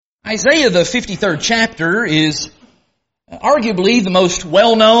Isaiah, the 53rd chapter, is arguably the most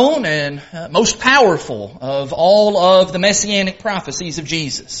well-known and most powerful of all of the messianic prophecies of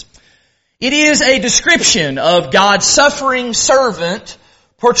Jesus. It is a description of God's suffering servant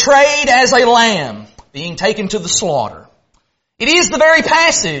portrayed as a lamb being taken to the slaughter. It is the very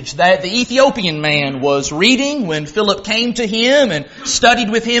passage that the Ethiopian man was reading when Philip came to him and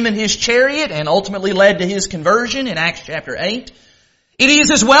studied with him in his chariot and ultimately led to his conversion in Acts chapter 8. It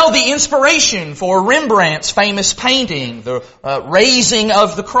is as well the inspiration for Rembrandt's famous painting, the raising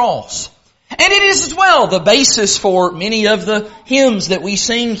of the cross. And it is as well the basis for many of the hymns that we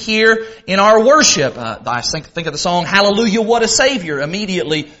sing here in our worship. I think of the song, Hallelujah, What a Savior,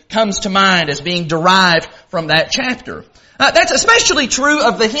 immediately comes to mind as being derived from that chapter. That's especially true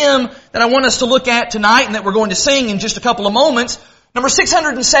of the hymn that I want us to look at tonight and that we're going to sing in just a couple of moments. Number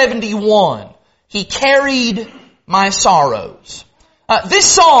 671, He Carried My Sorrows. This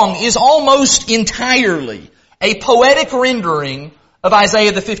song is almost entirely a poetic rendering of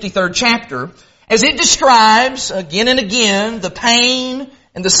Isaiah the 53rd chapter, as it describes again and again the pain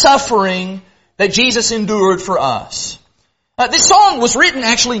and the suffering that Jesus endured for us. This song was written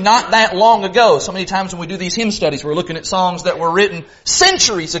actually not that long ago. So many times when we do these hymn studies, we're looking at songs that were written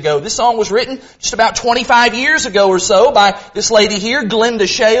centuries ago. This song was written just about 25 years ago or so by this lady here, Glenda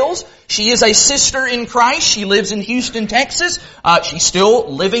Shales. She is a sister in Christ. She lives in Houston, Texas. She's still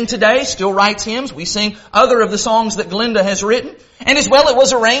living today, still writes hymns. We sing other of the songs that Glenda has written. And as well, it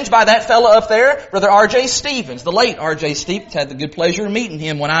was arranged by that fellow up there, Brother R.J. Stevens, the late R.J. Stevens. Had the good pleasure of meeting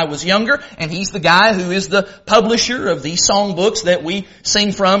him when I was younger, and he's the guy who is the publisher of these songbooks that we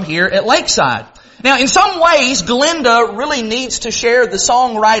sing from here at Lakeside. Now, in some ways, Glenda really needs to share the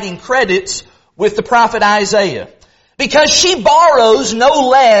songwriting credits with the prophet Isaiah, because she borrows no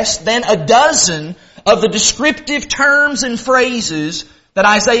less than a dozen of the descriptive terms and phrases that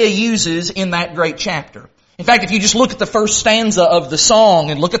Isaiah uses in that great chapter. In fact, if you just look at the first stanza of the song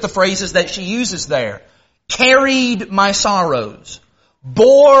and look at the phrases that she uses there, carried my sorrows,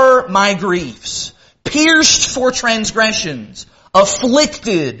 bore my griefs, pierced for transgressions,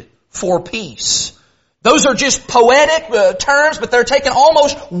 afflicted for peace. Those are just poetic terms, but they're taken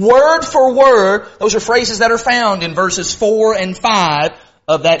almost word for word. Those are phrases that are found in verses 4 and 5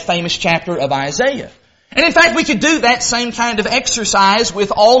 of that famous chapter of Isaiah. And in fact, we could do that same kind of exercise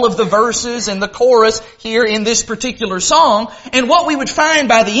with all of the verses and the chorus here in this particular song. And what we would find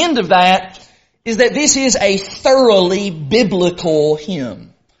by the end of that is that this is a thoroughly biblical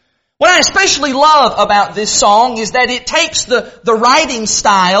hymn. What I especially love about this song is that it takes the writing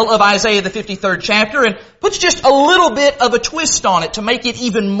style of Isaiah the 53rd chapter and puts just a little bit of a twist on it to make it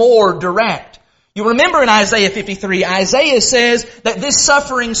even more direct. You remember in Isaiah 53, Isaiah says that this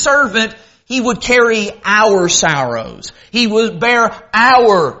suffering servant, he would carry our sorrows. He would bear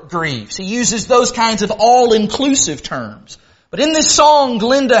our griefs. He uses those kinds of all-inclusive terms. But in this song,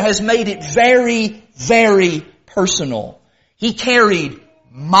 Glenda has made it very, very personal. He carried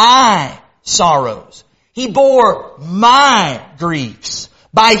my sorrows. He bore my griefs.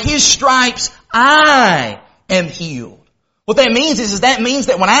 By His stripes, I am healed. What that means is that means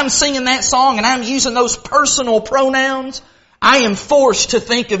that when I'm singing that song and I'm using those personal pronouns, I am forced to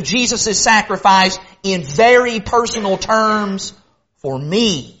think of Jesus' sacrifice in very personal terms for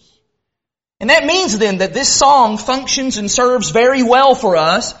me. And that means then that this song functions and serves very well for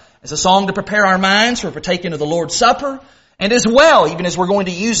us as a song to prepare our minds for partaking of the Lord's Supper, and as well, even as we're going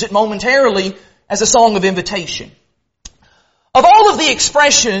to use it momentarily, as a song of invitation. Of all of the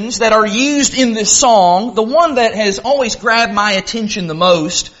expressions that are used in this song, the one that has always grabbed my attention the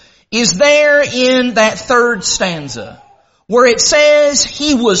most is there in that third stanza, where it says,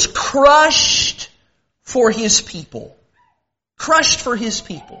 He was crushed for His people. Crushed for His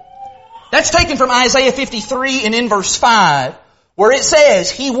people. That's taken from Isaiah 53 and in verse 5, where it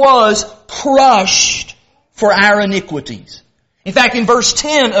says, He was crushed for our iniquities. In fact, in verse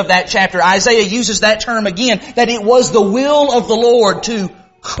 10 of that chapter, Isaiah uses that term again, that it was the will of the Lord to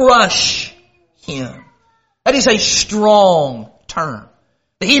crush Him. That is a strong term.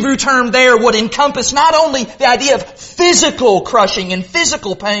 The Hebrew term there would encompass not only the idea of physical crushing and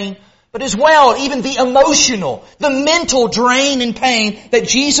physical pain, but as well even the emotional, the mental drain and pain that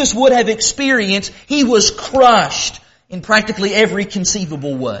Jesus would have experienced. He was crushed in practically every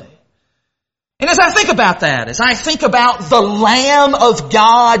conceivable way. And as I think about that, as I think about the Lamb of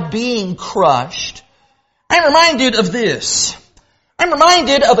God being crushed, I'm reminded of this. I'm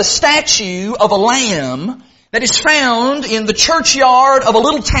reminded of a statue of a lamb that is found in the churchyard of a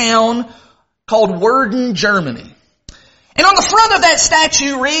little town called Werden, Germany. And on the front of that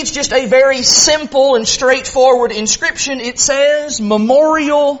statue reads just a very simple and straightforward inscription. It says,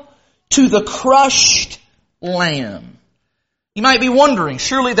 Memorial to the crushed lamb. You might be wondering,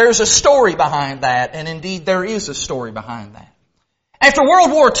 surely there's a story behind that, and indeed there is a story behind that. After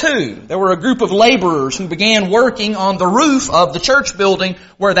World War II, there were a group of laborers who began working on the roof of the church building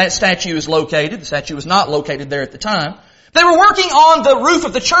where that statue is located. The statue was not located there at the time. They were working on the roof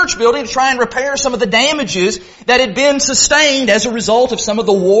of the church building to try and repair some of the damages that had been sustained as a result of some of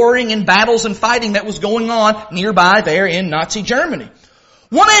the warring and battles and fighting that was going on nearby there in Nazi Germany.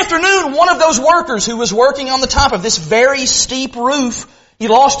 One afternoon, one of those workers who was working on the top of this very steep roof, he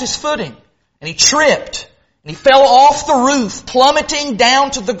lost his footing and he tripped and he fell off the roof, plummeting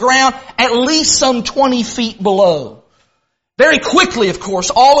down to the ground at least some 20 feet below. Very quickly, of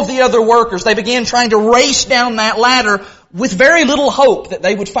course, all of the other workers, they began trying to race down that ladder with very little hope that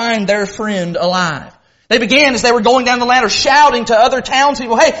they would find their friend alive. They began, as they were going down the ladder, shouting to other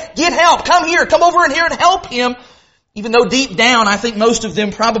townspeople, "Hey, get help, come here, come over in here and help him." Even though deep down, I think most of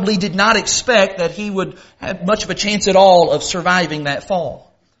them probably did not expect that he would have much of a chance at all of surviving that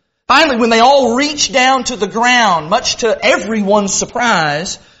fall. Finally, when they all reached down to the ground, much to everyone's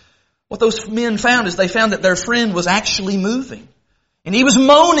surprise, what those men found is they found that their friend was actually moving. And he was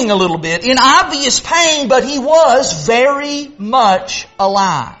moaning a little bit in obvious pain, but he was very much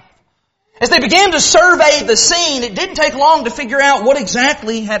alive. As they began to survey the scene, it didn't take long to figure out what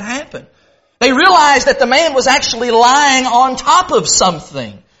exactly had happened. They realized that the man was actually lying on top of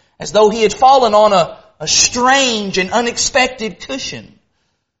something, as though he had fallen on a strange and unexpected cushion.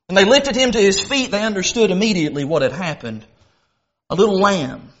 When they lifted him to his feet, they understood immediately what had happened. A little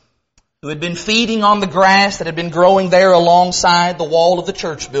lamb who had been feeding on the grass that had been growing there alongside the wall of the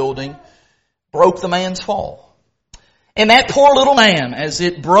church building broke the man's fall. And that poor little lamb, as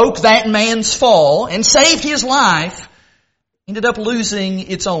it broke that man's fall and saved his life, ended up losing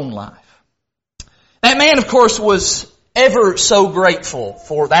its own life. That man, of course, was ever so grateful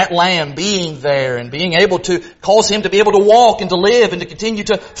for that lamb being there and being able to cause him to be able to walk and to live and to continue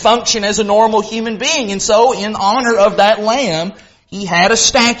to function as a normal human being. And so, in honor of that lamb, he had a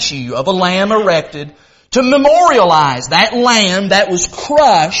statue of a lamb erected to memorialize that lamb that was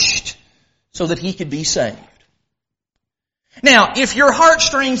crushed so that he could be saved. Now, if your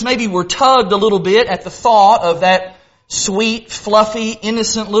heartstrings maybe were tugged a little bit at the thought of that sweet, fluffy,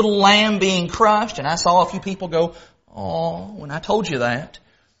 innocent little lamb being crushed, and I saw a few people go, "Oh," when I told you that,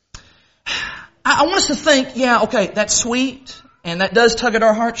 I want us to think, yeah, okay, that's sweet, and that does tug at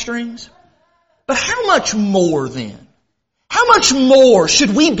our heartstrings, but how much more then? How much more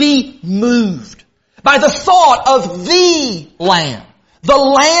should we be moved by the thought of the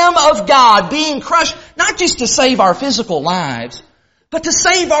Lamb of God being crushed, not just to save our physical lives, but to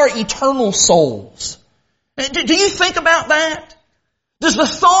save our eternal souls? Do you think about that? Does the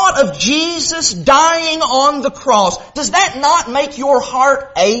thought of Jesus dying on the cross, does that not make your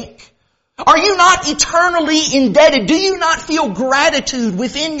heart ache? Are you not eternally indebted? Do you not feel gratitude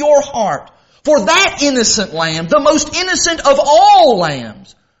within your heart for that innocent lamb, the most innocent of all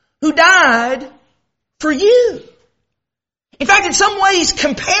lambs, who died for you? In fact, in some ways,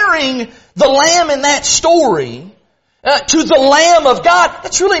 comparing the lamb in that story to the Lamb of God,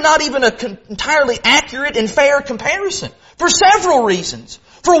 that's really not even an entirely accurate and fair comparison, for several reasons.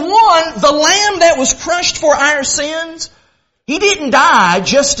 For one, the lamb that was crushed for our sins, he didn't die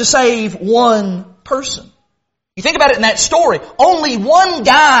just to save one person. You think about it in that story, only one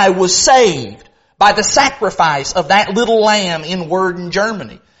guy was saved by the sacrifice of that little lamb in Werden,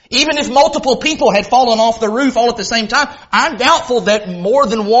 Germany. Even if multiple people had fallen off the roof all at the same time, I'm doubtful that more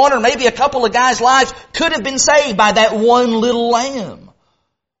than one or maybe a couple of guys' lives could have been saved by that one little lamb.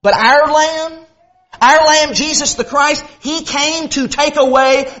 But our lamb, Jesus the Christ, He came to take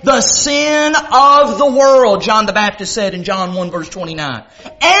away the sin of the world, John the Baptist said in John 1 verse 29.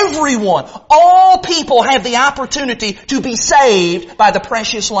 Everyone, all people have the opportunity to be saved by the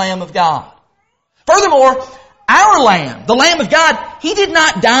precious Lamb of God. Furthermore, our Lamb, the Lamb of God, He did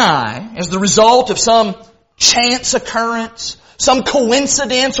not die as the result of some chance occurrence, some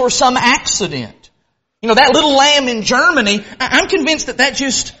coincidence, or some accident. You know, that little lamb in Germany, I'm convinced that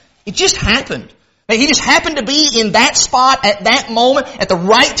it just happened. He just happened to be in that spot at that moment, at the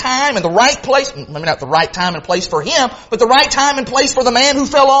right time and the right place. Maybe not the right time and place for him, but the right time and place for the man who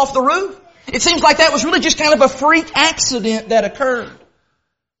fell off the roof. It seems like that was really just kind of a freak accident that occurred.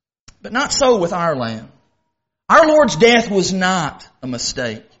 But not so with our Lamb. Our Lord's death was not a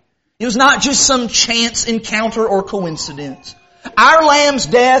mistake. It was not just some chance encounter or coincidence. Our Lamb's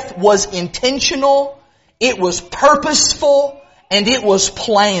death was intentional, it was purposeful, and it was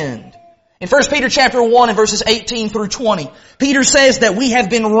planned. In 1 Peter chapter 1 and verses 18 through 20, Peter says that we have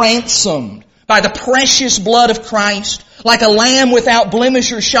been ransomed by the precious blood of Christ like a lamb without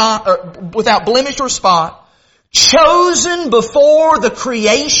blemish or spot, chosen before the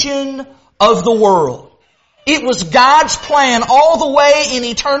creation of the world. It was God's plan all the way in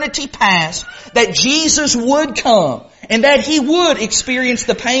eternity past that Jesus would come and that He would experience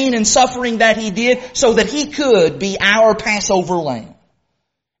the pain and suffering that He did so that He could be our Passover lamb.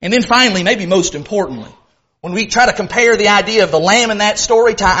 And then finally, maybe most importantly, when we try to compare the idea of the lamb in that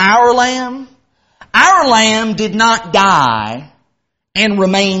story to our lamb did not die and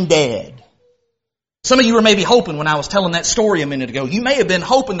remain dead. Some of you were maybe hoping when I was telling that story a minute ago, you may have been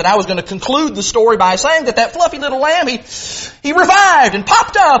hoping that I was going to conclude the story by saying that fluffy little lamb, he revived and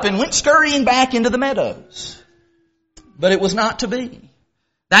popped up and went scurrying back into the meadows. But it was not to be.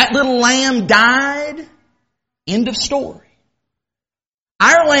 That little lamb died. End of story.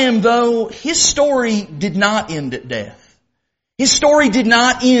 Our lamb, though, his story did not end at death. His story did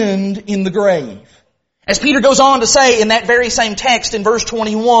not end in the grave. As Peter goes on to say in that very same text in verse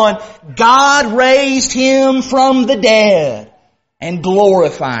 21, God raised Him from the dead and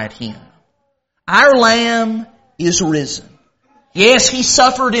glorified Him. Our lamb is risen. Yes, He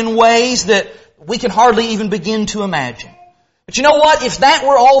suffered in ways that we can hardly even begin to imagine. But you know what? If that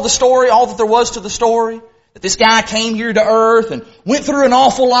were all the story, all that there was to the story, that this guy came here to earth and went through an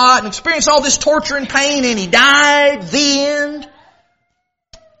awful lot and experienced all this torture and pain and He died, the end,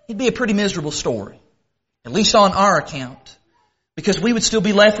 it'd be a pretty miserable story. At least on our account. Because we would still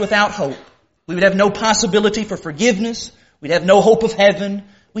be left without hope. We would have no possibility for forgiveness. We'd have no hope of heaven.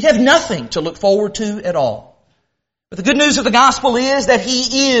 We'd have nothing to look forward to at all. But the good news of the gospel is that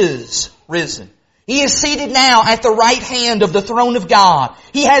He is risen. He is seated now at the right hand of the throne of God.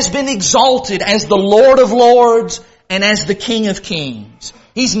 He has been exalted as the Lord of Lords and as the King of Kings.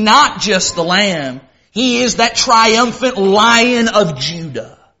 He's not just the Lamb. He is that triumphant Lion of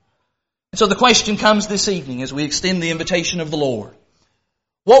Judah. And so the question comes this evening as we extend the invitation of the Lord.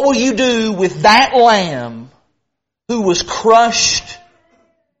 What will you do with that Lamb who was crushed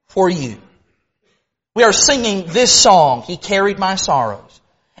for you? We are singing this song, He Carried My Sorrows.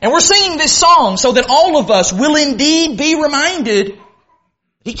 And we're singing this song so that all of us will indeed be reminded,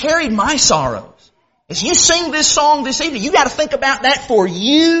 He carried my sorrows. As you sing this song this evening, you got to think about that for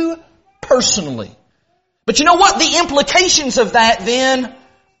you personally. But you know what? The implications of that then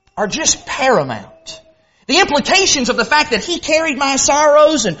are just paramount. The implications of the fact that He carried my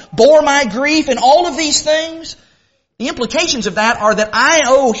sorrows and bore my grief and all of these things, the implications of that are that I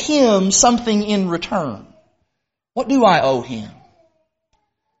owe Him something in return. What do I owe Him?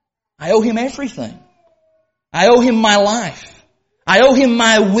 I owe Him everything. I owe Him my life. I owe Him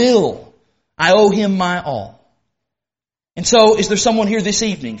my will. I owe Him my all. And so, is there someone here this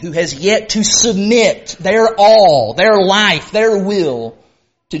evening who has yet to submit their all, their life, their will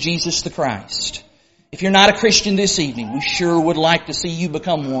to Jesus the Christ? If you're not a Christian this evening, we sure would like to see you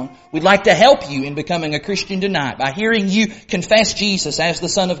become one. We'd like to help you in becoming a Christian tonight by hearing you confess Jesus as the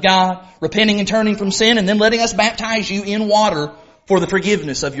Son of God, repenting and turning from sin, and then letting us baptize you in water for the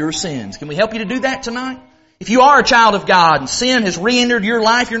forgiveness of your sins. Can we help you to do that tonight? If you are a child of God and sin has re-entered your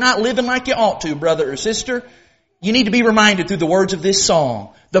life, you're not living like you ought to, brother or sister, you need to be reminded through the words of this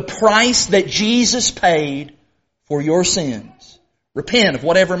song, the price that Jesus paid for your sins. Repent of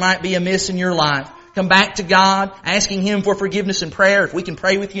whatever might be amiss in your life. Come back to God, asking Him for forgiveness and prayer. If we can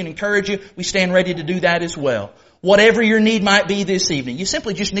pray with you and encourage you, we stand ready to do that as well. Whatever your need might be this evening, you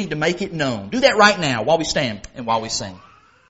simply just need to make it known. Do that right now while we stand and while we sing.